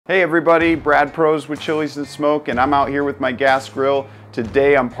Hey everybody, Brad Pros with Chilies and Smoke, and I'm out here with my gas grill.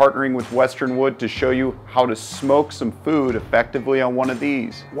 Today I'm partnering with Western Wood to show you how to smoke some food effectively on one of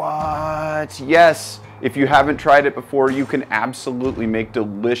these. What? Yes, if you haven't tried it before, you can absolutely make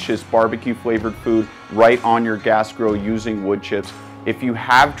delicious barbecue flavored food right on your gas grill using wood chips. If you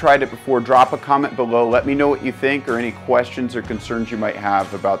have tried it before, drop a comment below. Let me know what you think or any questions or concerns you might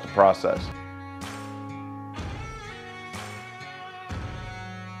have about the process.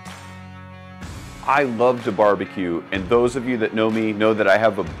 I love to barbecue, and those of you that know me know that I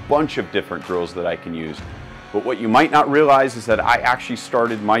have a bunch of different grills that I can use. But what you might not realize is that I actually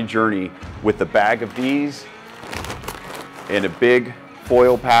started my journey with a bag of these and a big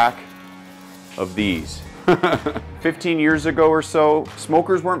foil pack of these. 15 years ago or so,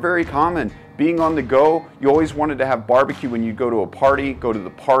 smokers weren't very common. Being on the go, you always wanted to have barbecue when you go to a party, go to the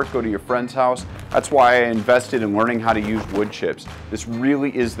park, go to your friend's house. That's why I invested in learning how to use wood chips. This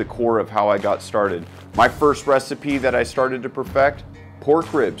really is the core of how I got started. My first recipe that I started to perfect,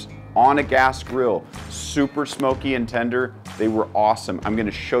 pork ribs on a gas grill, super smoky and tender. They were awesome. I'm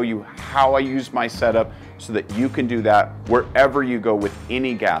gonna show you how I use my setup so that you can do that wherever you go with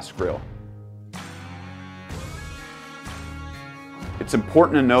any gas grill. It's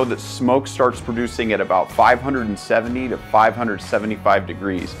important to know that smoke starts producing at about 570 to 575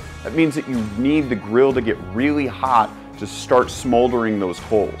 degrees. That means that you need the grill to get really hot to start smoldering those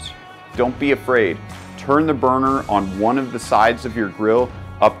coals. Don't be afraid. Turn the burner on one of the sides of your grill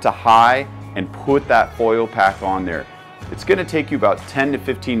up to high and put that foil pack on there. It's going to take you about 10 to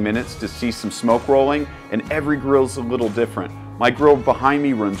 15 minutes to see some smoke rolling, and every grill's a little different. My grill behind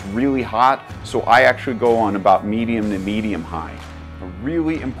me runs really hot, so I actually go on about medium to medium high. A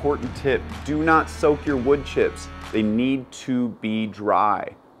really important tip, do not soak your wood chips. They need to be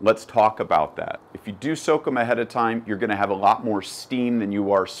dry. Let's talk about that. If you do soak them ahead of time, you're gonna have a lot more steam than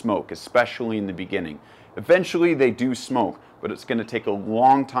you are smoke, especially in the beginning. Eventually they do smoke, but it's gonna take a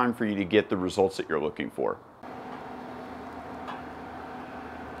long time for you to get the results that you're looking for.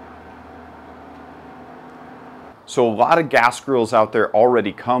 So a lot of gas grills out there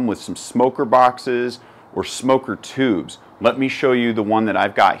already come with some smoker boxes or smoker tubes. Let me show you the one that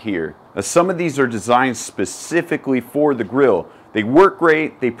I've got here. Now, some of these are designed specifically for the grill. They work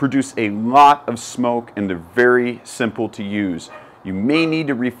great, they produce a lot of smoke, and they're very simple to use. You may need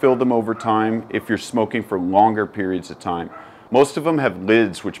to refill them over time if you're smoking for longer periods of time. Most of them have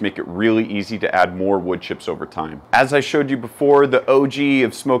lids, which make it really easy to add more wood chips over time. As I showed you before, the OG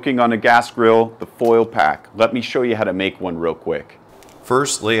of smoking on a gas grill, the foil pack. Let me show you how to make one real quick.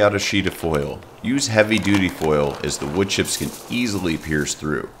 First, lay out a sheet of foil. Use heavy-duty foil as the wood chips can easily pierce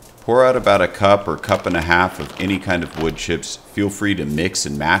through. Pour out about a cup or cup and a half of any kind of wood chips. Feel free to mix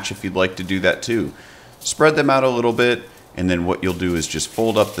and match if you'd like to do that too. Spread them out a little bit, and then what you'll do is just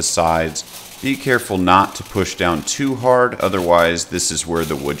fold up the sides. Be careful not to push down too hard, otherwise this is where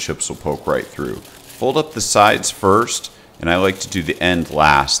the wood chips will poke right through. Fold up the sides first, and I like to do the end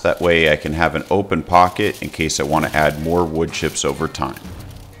last. That way I can have an open pocket in case I want to add more wood chips over time.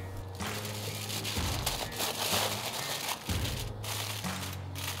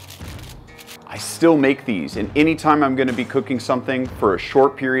 I still make these, and anytime I'm going to be cooking something for a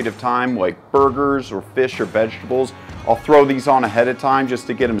short period of time, like burgers or fish or vegetables, I'll throw these on ahead of time just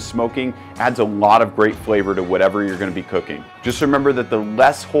to get them smoking. Adds a lot of great flavor to whatever you're going to be cooking. Just remember that the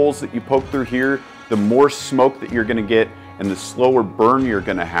less holes that you poke through here, the more smoke that you're going to get and the slower burn you're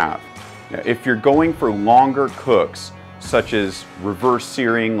going to have. Now, if you're going for longer cooks, such as reverse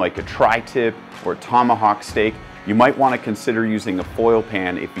searing like a tri-tip or a tomahawk steak, you might want to consider using a foil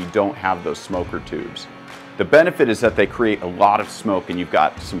pan if you don't have those smoker tubes. The benefit is that they create a lot of smoke and you've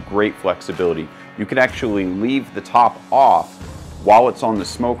got some great flexibility. You can actually leave the top off while it's on the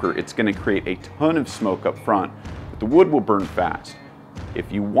smoker. It's going to create a ton of smoke up front, but the wood will burn fast.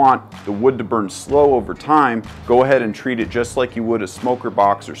 If you want the wood to burn slow over time, go ahead and treat it just like you would a smoker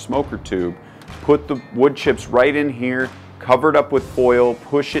box or smoker tube. Put the wood chips right in here, cover it up with foil,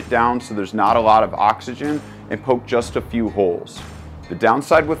 push it down so there's not a lot of oxygen, and poke just a few holes. The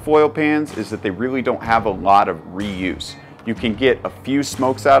downside with foil pans is that they really don't have a lot of reuse. You can get a few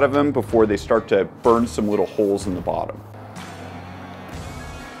smokes out of them before they start to burn some little holes in the bottom.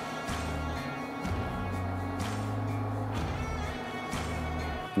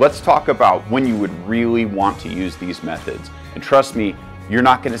 Let's talk about when you would really want to use these methods. And trust me, you're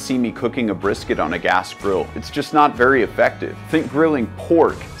not going to see me cooking a brisket on a gas grill. It's just not very effective. Think grilling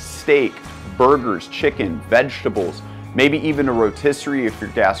pork, steak, burgers, chicken, vegetables, maybe even a rotisserie if your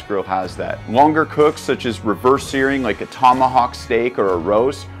gas grill has that. Longer cooks such as reverse searing like a tomahawk steak or a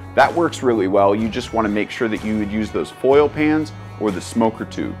roast, that works really well. You just want to make sure that you would use those foil pans or the smoker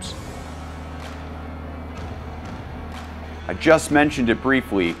tubes. I just mentioned it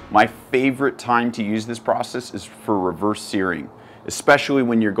briefly, my favorite time to use this process is for reverse searing. Especially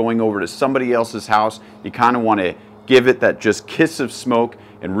when you're going over to somebody else's house, you kind of want to give it that just kiss of smoke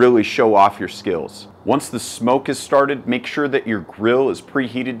and really show off your skills. Once the smoke is started, make sure that your grill is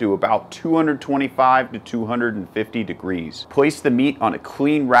preheated to about 225 to 250 degrees. Place the meat on a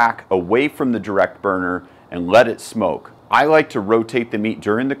clean rack away from the direct burner and let it smoke. I like to rotate the meat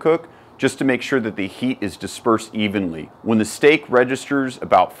during the cook just to make sure that the heat is dispersed evenly. When the steak registers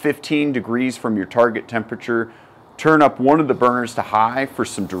about 15 degrees from your target temperature, turn up one of the burners to high for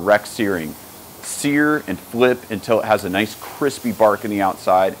some direct searing. Sear and flip until it has a nice crispy bark on the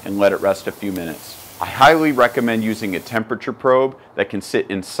outside and let it rest a few minutes. I highly recommend using a temperature probe that can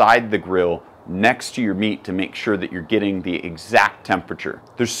sit inside the grill next to your meat to make sure that you're getting the exact temperature.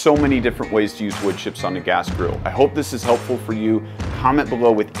 There's so many different ways to use wood chips on a gas grill. I hope this is helpful for you. Comment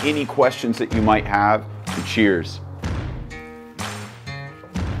below with any questions that you might have, and cheers.